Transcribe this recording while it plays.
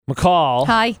McCall.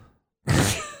 Hi.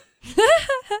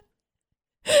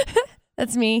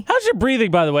 That's me. How's your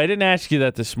breathing, by the way? I didn't ask you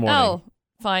that this morning. Oh,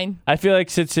 fine. I feel like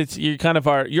since you're kind of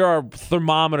you're our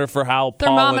thermometer for how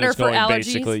pollen is going, allergies.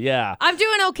 basically. Yeah. I'm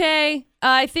doing okay.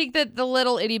 I think that the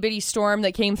little itty bitty storm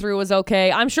that came through was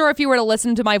okay. I'm sure if you were to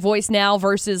listen to my voice now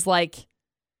versus I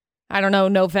don't know,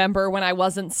 November when I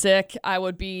wasn't sick, I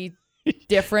would be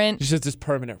different. It's just this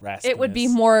permanent raspiness. It would be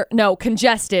more,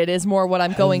 congested is more what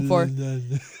I'm going for.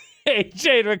 Hey,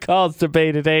 Jane McCall's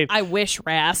debate at 8. I wish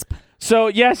rasp. So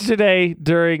yesterday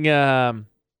during 7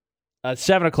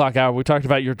 o'clock hour, we talked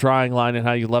about your drawing line and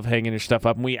how you love hanging your stuff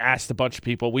up. And we asked a bunch of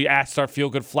people. We asked our Feel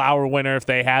Good Flower winner if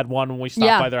they had one when we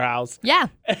stopped by their house. Yeah.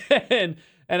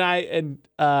 and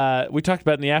we talked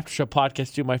about in the After Show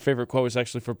podcast too. My favorite quote was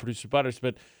actually for producer Butters.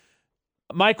 But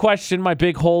my question, my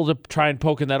big hole to try and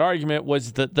poke in that argument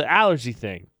was the allergy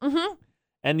thing. Mm-hmm.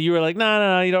 And you were like,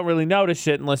 no, you don't really notice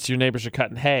it unless your neighbors are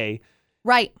cutting hay.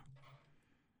 Right.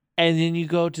 And then you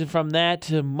go from that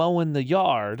to mowing the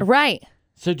yard. Right.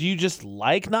 So do you just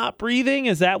like not breathing?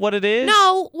 Is that what it is?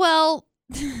 No, well.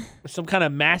 Some kind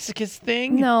of masochist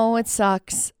thing? No, it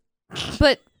sucks.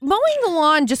 But mowing the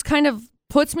lawn just kind of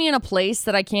puts me in a place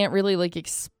that I can't really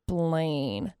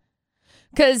explain.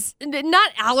 Because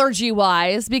not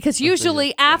allergy-wise, because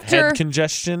usually after... Head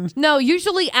congestion? No,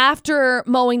 usually after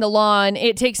mowing the lawn,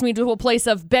 it takes me to a place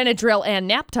of Benadryl and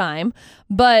nap time.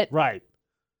 But right.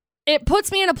 It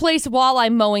puts me in a place while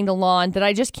I'm mowing the lawn that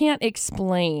I just can't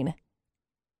explain.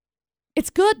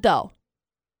 It's good, though.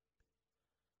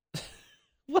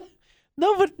 What?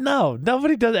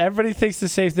 Nobody does. Everybody thinks the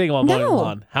same thing while mowing the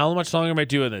lawn. How much longer am I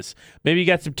doing this? Maybe you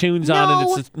got some tunes on and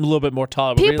it's just a little bit more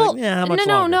tolerable. People, how much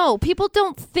longer? No. People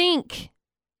don't think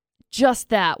just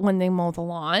that when they mow the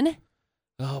lawn.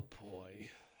 Oh, boy.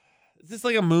 Is this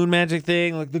like a moon magic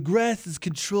thing? Like the grass is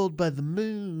controlled by the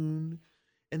moon.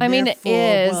 And I mean, it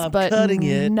is, but cutting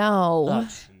it. No. Oh,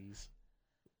 jeez.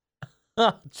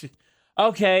 Oh, jeez.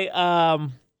 Okay,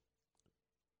 I'll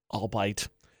bite.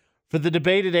 For the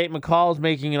debate at 8, McCall is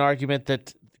making an argument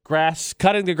that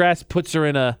cutting the grass puts her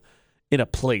in a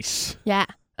place. Yeah,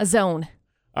 a zone.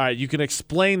 All right, you can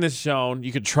explain this zone.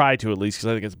 You can try to at least,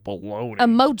 because I think it's baloney. A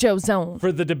mojo zone.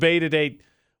 For the debate at 8,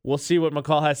 we'll see what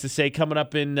McCall has to say coming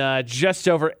up in just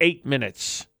over 8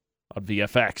 minutes on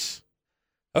VFX.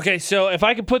 Okay, so if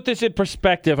I can put this in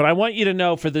perspective, and I want you to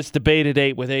know for this debate at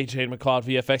 8 with AJ and McCall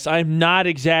at VFX, I'm not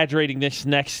exaggerating this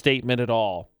next statement at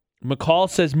all. McCall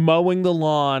says mowing the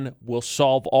lawn will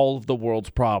solve all of the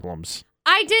world's problems.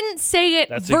 I didn't say it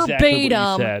That's verbatim. exactly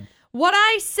what you said. What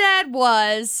I said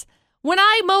was, when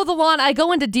I mow the lawn, I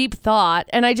go into deep thought,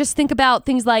 and I just think about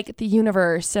things like the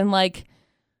universe and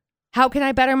how can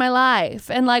I better my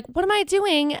life? And what am I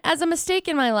doing as a mistake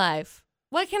in my life?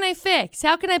 What can I fix?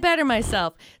 How can I better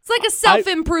myself? It's like a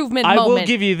self-improvement moment. I will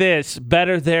give you this,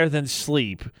 better there than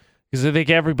sleep. Because I think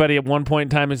everybody at one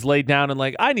point in time is laid down and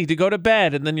I need to go to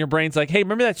bed. And then your brain's like, hey,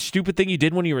 remember that stupid thing you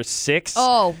did when you were 6?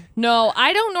 Oh, no.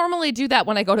 I don't normally do that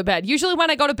when I go to bed. Usually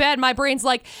when I go to bed, my brain's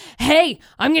like, hey,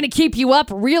 I'm going to keep you up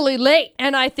really late.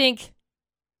 And I think,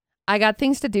 I got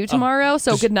things to do tomorrow,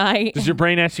 so good night. Does your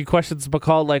brain ask you questions,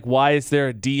 McCall, why is there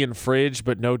a D in fridge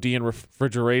but no D in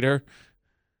refrigerator?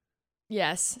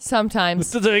 Yes,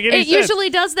 sometimes. Doesn't make any it sense. usually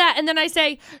does that, and then I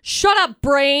say, shut up,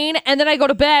 brain, and then I go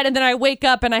to bed, and then I wake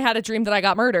up, and I had a dream that I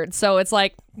got murdered. So it's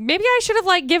maybe I should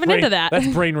have, given into that. That's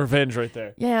brain revenge right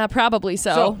there. Yeah, probably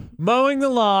so. So mowing the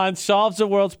lawn solves the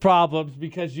world's problems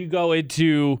because you go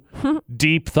into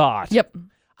deep thought. Yep.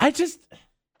 That's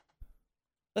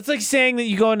like saying that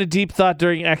you go into deep thought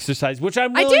during exercise, which I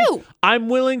do. I'm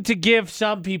willing to give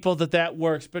some people that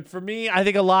works. But for me, I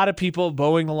think a lot of people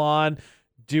mowing the lawn,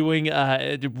 doing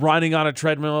running on a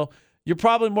treadmill, you're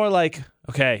probably more like,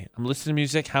 okay, I'm listening to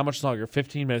music. How much longer?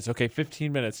 15 minutes. Okay,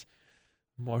 15 minutes.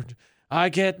 More. I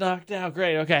get knocked out.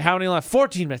 Great. Okay, how many left?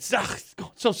 14 minutes. Ugh, it's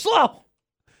going so slow.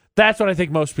 That's what I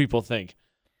think most people think.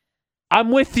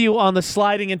 I'm with you on the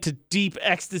sliding into deep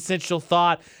existential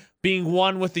thought, being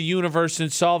one with the universe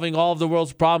and solving all of the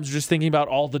world's problems, just thinking about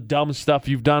all the dumb stuff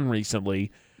you've done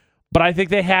recently. But I think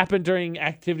they happen during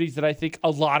activities that I think a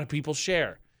lot of people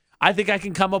share. I think I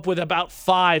can come up with about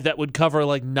 5 that would cover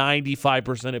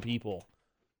 95% of people.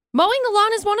 Mowing the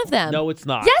lawn is one of them. No, it's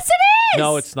not. Yes, it is.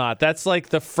 No, it's not. That's like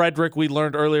the Frederick we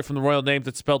learned earlier from the royal name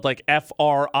that's spelled Friederike.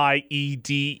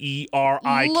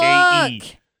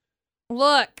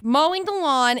 Look, mowing the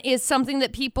lawn is something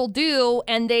that people do,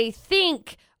 and they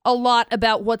think a lot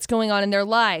about what's going on in their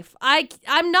life.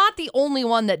 I'm not the only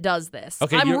one that does this.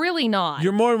 Okay, I'm really not.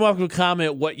 You're more than welcome to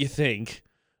comment what you think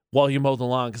while you mow the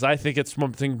lawn, because I think it's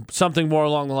something more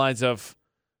along the lines of,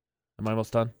 am I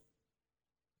almost done?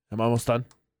 Am I almost done?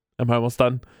 Am I almost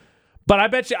done? But I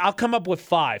bet you I'll come up with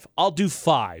 5. I'll do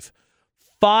 5.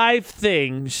 5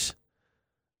 things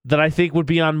that I think would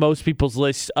be on most people's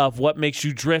list of what makes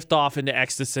you drift off into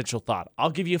existential thought.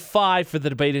 I'll give you 5 for the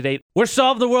debate at 8. We're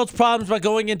solving the world's problems by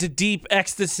going into deep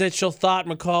existential thought.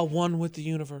 McCall, one with the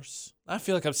universe. I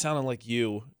feel like I'm sounding like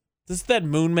you. This is that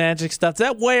moon magic stuff. Does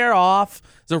that wear off?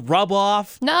 Does it rub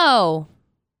off? No.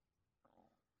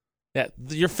 Yeah,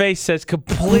 your face says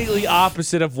completely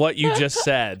opposite of what you just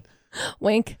said.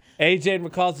 Wink. AJ and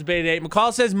McCall's debate at 8.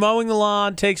 McCall says mowing the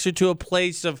lawn takes her to a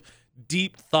place of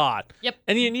deep thought. Yep.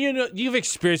 And you know, you've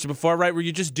experienced it before, right? Where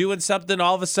you're just doing something,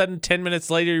 all of a sudden 10 minutes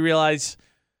later you realize,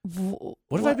 what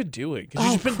have I been doing?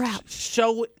 Because you've been crap.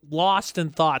 so lost in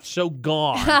thought, so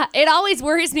gone. It always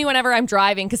worries me whenever I'm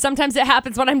driving, because sometimes it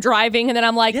happens when I'm driving and then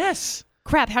I'm like, yes.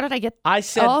 Crap, how did I get... I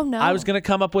said oh, no. I was going to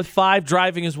come up with 5.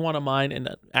 Driving is one of mine, and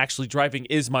actually driving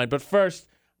is mine. But first,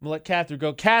 I'm going to let Catherine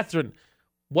go. Catherine,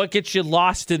 what gets you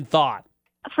lost in thought?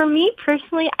 For me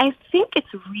personally, I think it's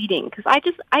reading, because I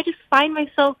just find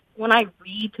myself when I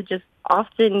read to just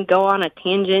often go on a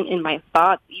tangent in my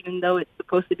thoughts, even though it's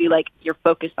supposed to be like you're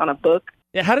focused on a book.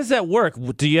 Yeah, how does that work?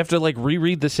 Do you have to like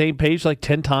reread the same page like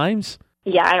 10 times?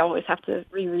 Yeah, I always have to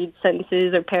reread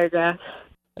sentences or paragraphs.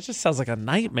 That just sounds like a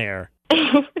nightmare.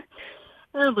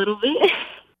 A little bit.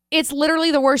 It's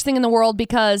literally the worst thing in the world,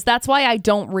 because that's why I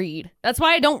don't read. That's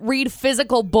why I don't read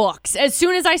physical books. As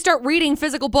soon as I start reading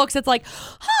physical books, it's like,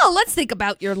 oh, let's think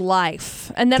about your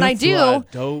life. And then That's I do. why I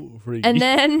don't read. And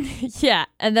then,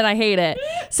 and then I hate it.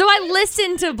 So I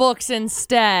listen to books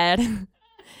instead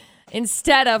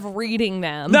of reading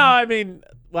them. No, I mean,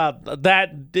 well,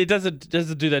 that it doesn't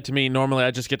do that to me. Normally,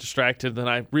 I just get distracted, then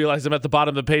I realize I'm at the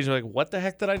bottom of the page. I'm like, what the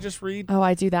heck did I just read? Oh,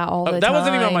 I do that all the time. That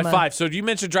wasn't even on my 5. So you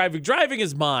mentioned driving. Driving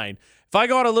is mine. If I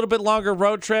go on a little bit longer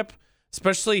road trip,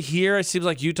 especially here, it seems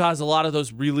like Utah has a lot of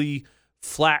those really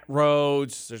flat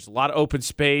roads. There's a lot of open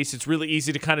space. It's really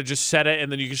easy to kind of just set it, and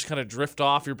then you just kind of drift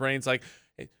off. Your brain's like,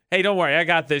 hey, don't worry, I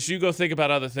got this. You go think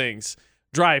about other things.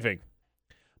 Driving.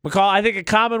 McCall, I think a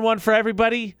common one for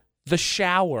everybody, the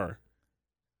shower.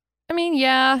 I mean,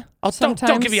 yeah. Oh,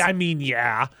 don't give me, I mean,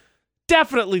 yeah.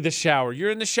 Definitely the shower.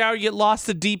 You're in the shower, you get lost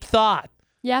to deep thought.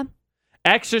 Yeah.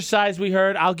 Exercise, we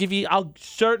heard. I'll give you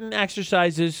certain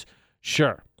exercises,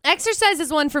 sure. Exercise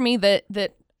is one for me that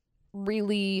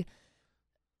really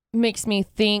makes me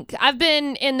think. I've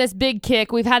been in this big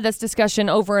kick. We've had this discussion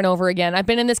over and over again. I've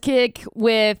been in this kick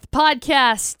with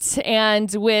podcasts and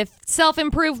with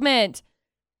self-improvement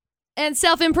and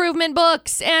self-improvement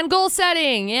books and goal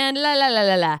setting and la la la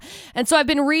la la. And so I've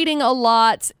been reading a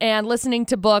lot and listening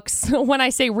to books. When I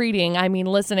say reading, I mean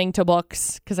listening to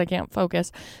books, because I can't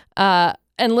focus. And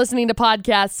listening to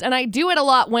podcasts. And I do it a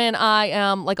lot when I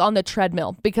am like on the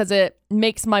treadmill, because it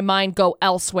makes my mind go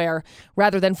elsewhere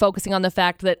rather than focusing on the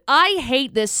fact that I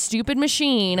hate this stupid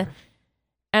machine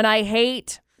and I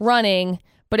hate running.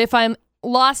 But if I'm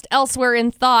lost elsewhere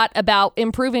in thought about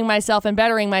improving myself and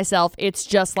bettering myself, it's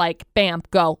just like, bam,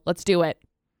 go, let's do it.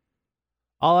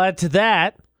 I'll add to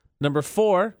that, number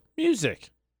 4, music.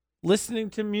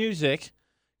 Listening to music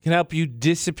can help you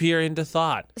disappear into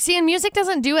thought. See, and music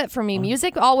doesn't do it for me.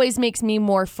 Music always makes me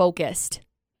more focused.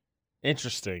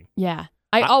 Interesting. Yeah.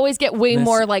 I always get way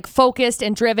more like focused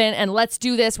and driven, and let's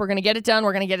do this. We're going to get it done.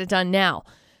 We're going to get it done now.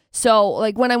 So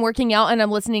like when I'm working out and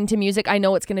I'm listening to music, I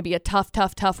know it's going to be a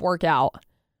tough workout.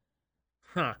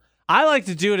 Huh. I like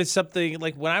to do it as something,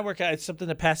 like when I work out, it's something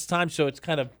that passes time, so it's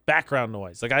kind of background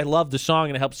noise. Like I love the song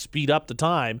and it helps speed up the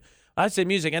time. I'd say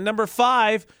music. And number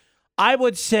 5, I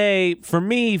would say, for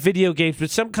me, video games, but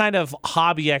some kind of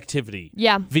hobby activity.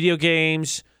 Yeah. Video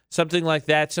games, something like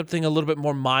that, something a little bit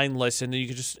more mindless, and then you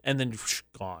can just, and then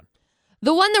gone.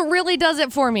 The one that really does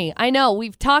it for me, I know,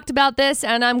 we've talked about this,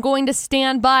 and I'm going to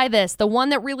stand by this. The one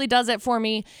that really does it for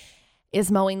me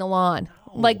is mowing the lawn.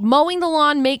 Like, mowing the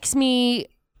lawn makes me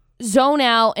zone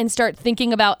out and start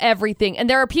thinking about everything. And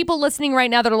there are people listening right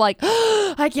now that are like,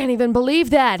 oh, I can't even believe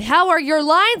that. How are your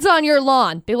lines on your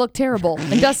lawn? They look terrible.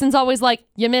 And Dustin's always like,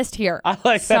 you missed here. I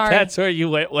like that that's where you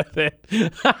went with it.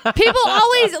 People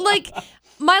always, like,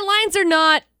 my lines are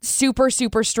not super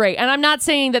straight. And I'm not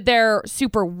saying that they're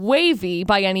super wavy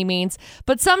by any means,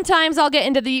 but sometimes I'll get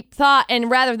into the thought,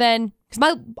 and rather than,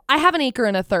 because I have an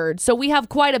 1.5 acres, so we have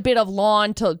quite a bit of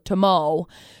lawn to mow.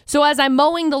 So as I'm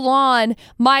mowing the lawn,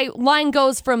 my line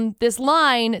goes from this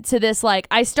line to this, like,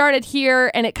 I started here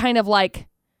and it kind of like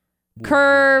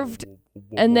curved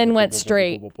and then went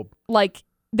straight. Like,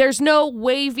 there's no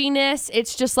waviness.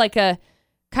 It's just like a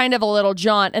kind of a little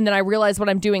jaunt, and then I realize what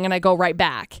I'm doing and I go right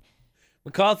back.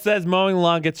 McCall says mowing the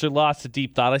lawn gets her lost to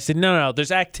deep thought. I said, no.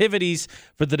 There's activities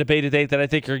for the debate today that I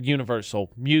think are universal.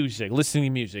 Music, listening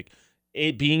to music,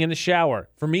 it being in the shower.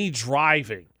 For me,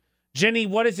 driving. Jenny,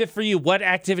 what is it for you? What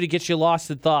activity gets you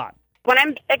lost in thought? When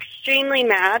I'm extremely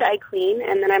mad, I clean,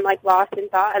 and then I'm, lost in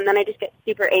thought, and then I just get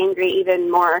super angry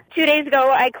even more. 2 days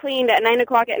ago, I cleaned at 9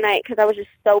 o'clock at night because I was just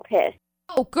so pissed.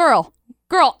 Oh, girl,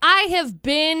 I have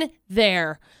been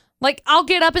there. I'll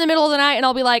get up in the middle of the night and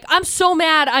I'll be like, I'm so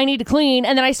mad I need to clean.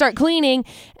 And then I start cleaning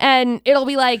and it'll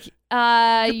be like,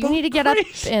 you need to get up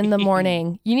in the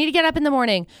morning. You need to get up in the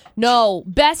morning. No,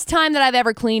 best time that I've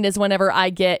ever cleaned is whenever I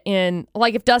get in,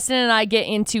 if Dustin and I get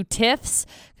into tiffs,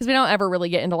 because we don't ever really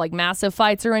get into massive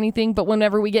fights or anything. But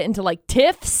whenever we get into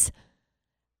tiffs,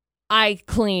 I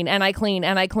clean and I clean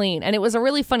and I clean. And it was a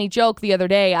really funny joke the other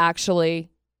day,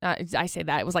 actually. I say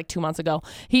that. It was 2 months ago.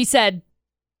 He said,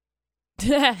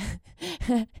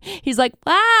 he's like,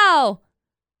 wow,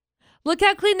 look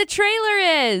how clean the trailer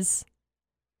is.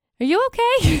 Are you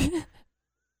okay?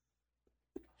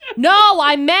 No,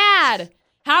 I'm mad.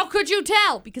 How could you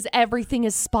tell? Because everything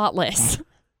is spotless.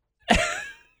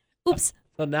 Oops.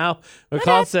 So now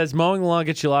McCall says mowing the lawn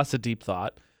gets you lost to deep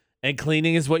thought, and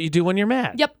cleaning is what you do when you're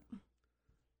mad. Yep.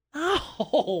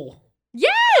 Oh.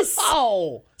 Yes!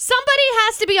 Oh! Somebody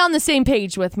has to be on the same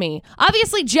page with me.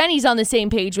 Obviously, Jenny's on the same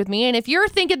page with me, and if you're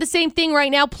thinking the same thing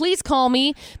right now, please call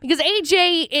me, because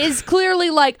AJ is clearly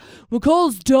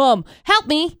McCall's dumb. Help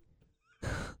me.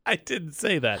 I didn't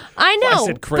say that. I know, I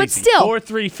said crazy. but still.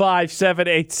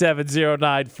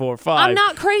 435-787-0945. I'm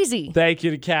not crazy. Thank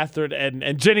you to Catherine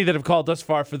and Jenny that have called thus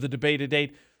far for the debate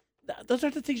today. Those are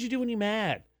the things you do when you're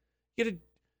mad. You gotta...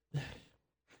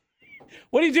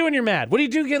 What do you do when you're mad? What do you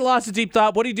do to get lost in deep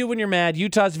thought? What do you do when you're mad?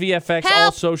 Utah's VFX, Help.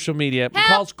 all social media.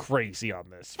 Help. McCall's crazy on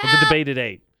this for the debate at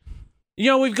 8.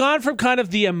 We've gone from kind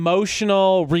of the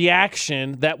emotional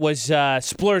reaction that was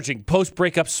splurging,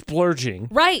 post-breakup splurging.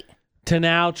 Right. To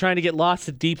now trying to get lost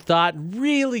in deep thought and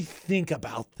really think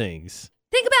about things.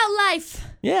 Think about life.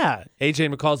 Yeah. AJ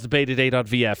and McCall's debate at 8 on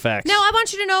VFX. Now, I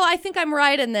want you to know I think I'm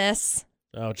right in this.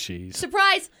 Oh, jeez.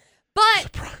 Surprise.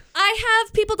 But I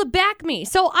have people to back me.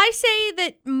 So I say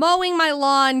that mowing my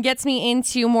lawn gets me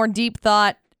into more deep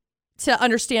thought to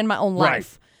understand my own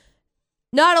life. Right.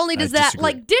 Not only does that,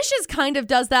 dishes kind of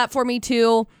does that for me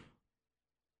too.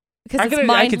 Because it's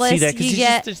mindless. I can see that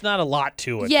because there's not a lot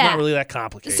to it. Yeah. It's not really that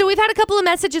complicated. So we've had a couple of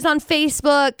messages on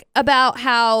Facebook about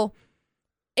how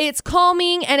it's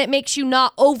calming and it makes you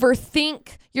not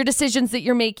overthink your decisions that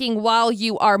you're making while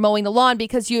you are mowing the lawn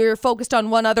because you're focused on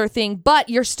one other thing, but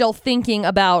you're still thinking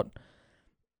about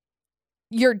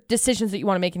your decisions that you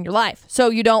want to make in your life. So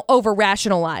you don't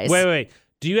over-rationalize. Wait.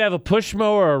 Do you have a push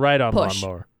mower or a ride-on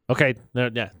lawnmower? Okay,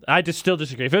 yeah. I still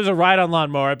disagree. If it was a ride-on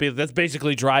lawnmower, that's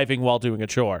basically driving while doing a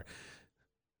chore.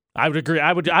 I would agree.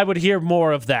 I would hear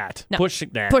more of that. No. Push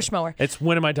mower. It's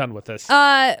when am I done with this?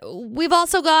 We've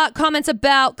also got comments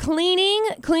about cleaning.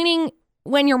 Cleaning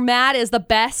when you're mad is the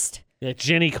best. Yeah,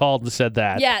 Jenny called and said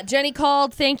that. Yeah, Jenny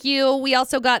called. Thank you. We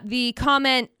also got the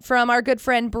comment from our good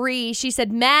friend Bree. She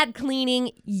said, mad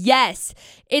cleaning, yes.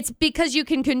 It's because you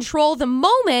can control the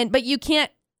moment, but you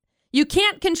can't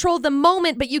control the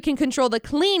moment, but you can control the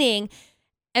cleaning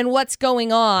and what's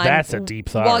going on. That's a deep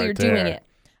thought while you're doing it.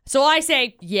 So I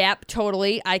say, yep,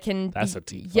 totally. I can. That's a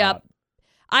deep thought. Yep.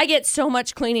 I get so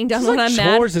much cleaning done when I'm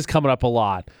mad. Chores is coming up a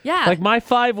lot. Yeah. My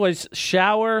 5 was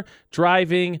shower,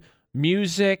 driving,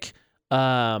 music,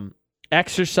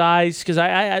 exercise. Because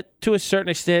I to a certain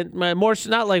extent, more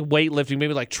not like weightlifting,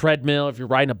 maybe like treadmill if you're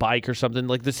riding a bike or something,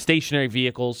 like the stationary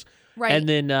vehicles. Right. And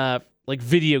then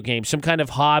video games, some kind of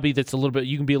hobby that's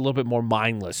you can be a little bit more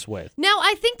mindless with. Now,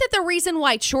 I think that the reason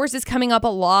why chores is coming up a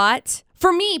lot,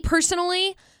 for me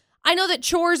personally, I know that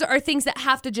chores are things that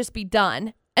have to just be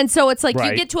done. And so it's you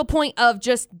get to a point of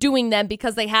just doing them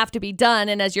because they have to be done.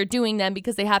 And as you're doing them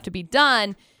because they have to be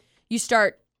done, you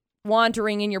start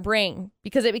wandering in your brain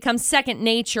because it becomes second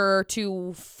nature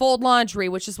to fold laundry,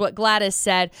 which is what Gladys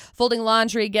said. Folding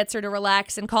laundry gets her to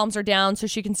relax and calms her down so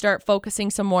she can start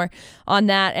focusing some more on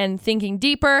that and thinking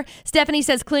deeper. Stephanie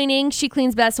says cleaning. She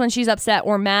cleans best when she's upset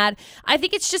or mad. I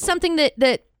think it's just something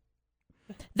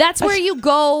that's where you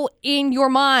go in your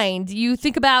mind. You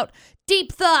think about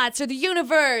deep thoughts or the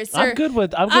universe. I'm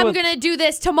going to do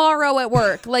this tomorrow at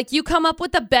work. You come up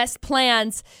with the best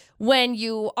plans when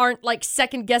you aren't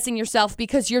second guessing yourself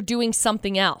because you're doing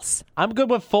something else. I'm good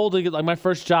with folding. My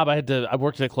first job, I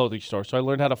worked at a clothing store, so I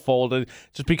learned how to fold. It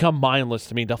just become mindless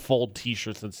to me to fold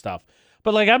t-shirts and stuff.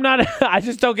 But like, I'm not. I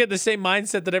just don't get the same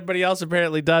mindset that everybody else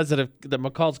apparently does. That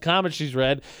McCall's comments she's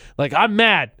read, like, I'm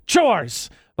mad. Chores.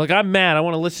 Like, I'm mad. I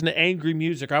want to listen to angry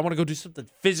music. Or I want to go do something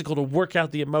physical to work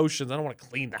out the emotions. I don't want to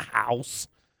clean the house.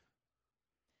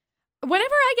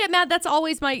 Whenever I get mad, that's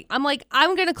always I'm like,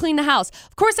 I'm going to clean the house.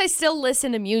 Of course, I still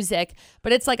listen to music,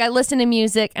 but it's like I listen to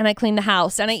music and I clean the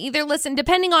house. And I either listen,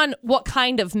 depending on what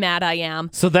kind of mad I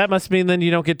am. So that must mean then you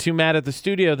don't get too mad at the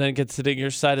studio, then get sitting your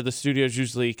side of the studio is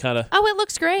usually kind of... Oh, it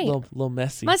looks great. A little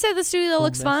messy. My side of the studio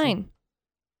looks fine.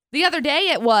 The other day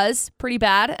it was pretty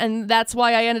bad, and that's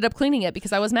why I ended up cleaning it,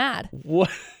 because I was mad. What?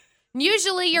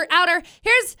 Usually your outer...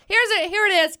 Here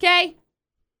it is, okay?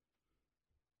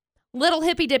 Little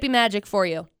hippy dippy magic for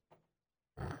you.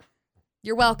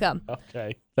 You're welcome.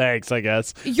 Okay. Thanks, I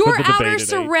guess. Your outer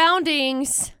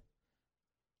surroundings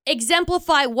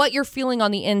exemplify what you're feeling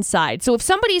on the inside. So if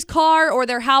somebody's car or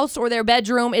their house or their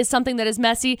bedroom is something that is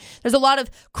messy, there's a lot of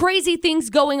crazy things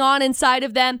going on inside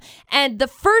of them. And the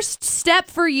first step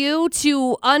for you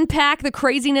to unpack the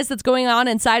craziness that's going on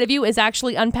inside of you is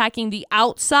actually unpacking the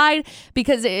outside,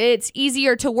 because it's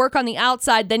easier to work on the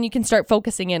outside, then you can start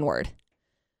focusing inward.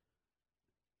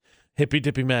 Hippy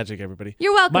dippy magic, everybody.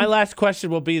 You're welcome. My last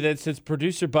question will be that since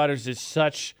producer Butters is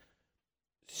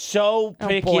so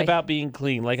picky about being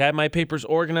clean, like I have my papers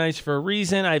organized for a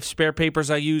reason. I have spare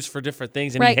papers I use for different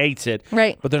things, and he hates it.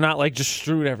 Right. But they're not like just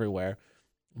strewn everywhere.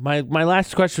 My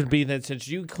last question would be that since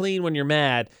you clean when you're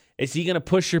mad, is he going to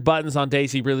push your buttons on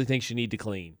days he really thinks you need to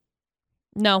clean?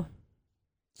 No.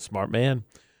 Smart man.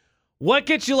 What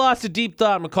gets you lost to deep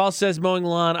thought? McCall says mowing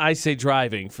lawn. I say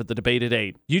driving for the debate at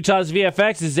 8. Utah's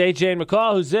VFX this is AJ and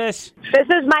McCall. Who's this? This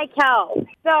is McCall.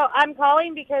 So I'm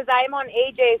calling because I'm on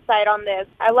AJ's side on this.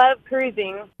 I love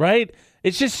cruising. Right?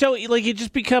 It's just so, like, it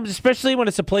just becomes, especially when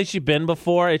it's a place you've been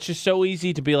before, it's just so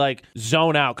easy to be like,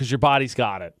 zone out because your body's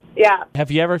got it. Yeah.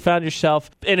 Have you ever found yourself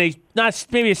in a, not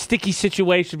maybe a sticky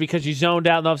situation because you zoned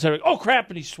out and all of a sudden, oh crap,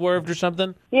 and he swerved or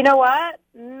something? You know what?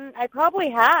 I probably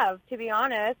have, to be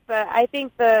honest, but I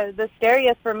think the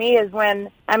scariest for me is when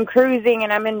I'm cruising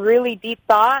and I'm in really deep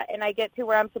thought and I get to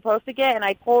where I'm supposed to get and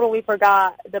I totally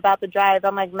forgot about the drive.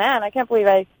 I'm like, man, I can't believe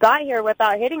I got here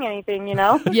without hitting anything, you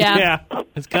know? Yeah. Yeah.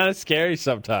 It's kind of scary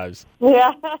sometimes.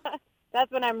 Yeah.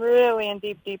 That's when I'm really in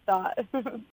deep thought.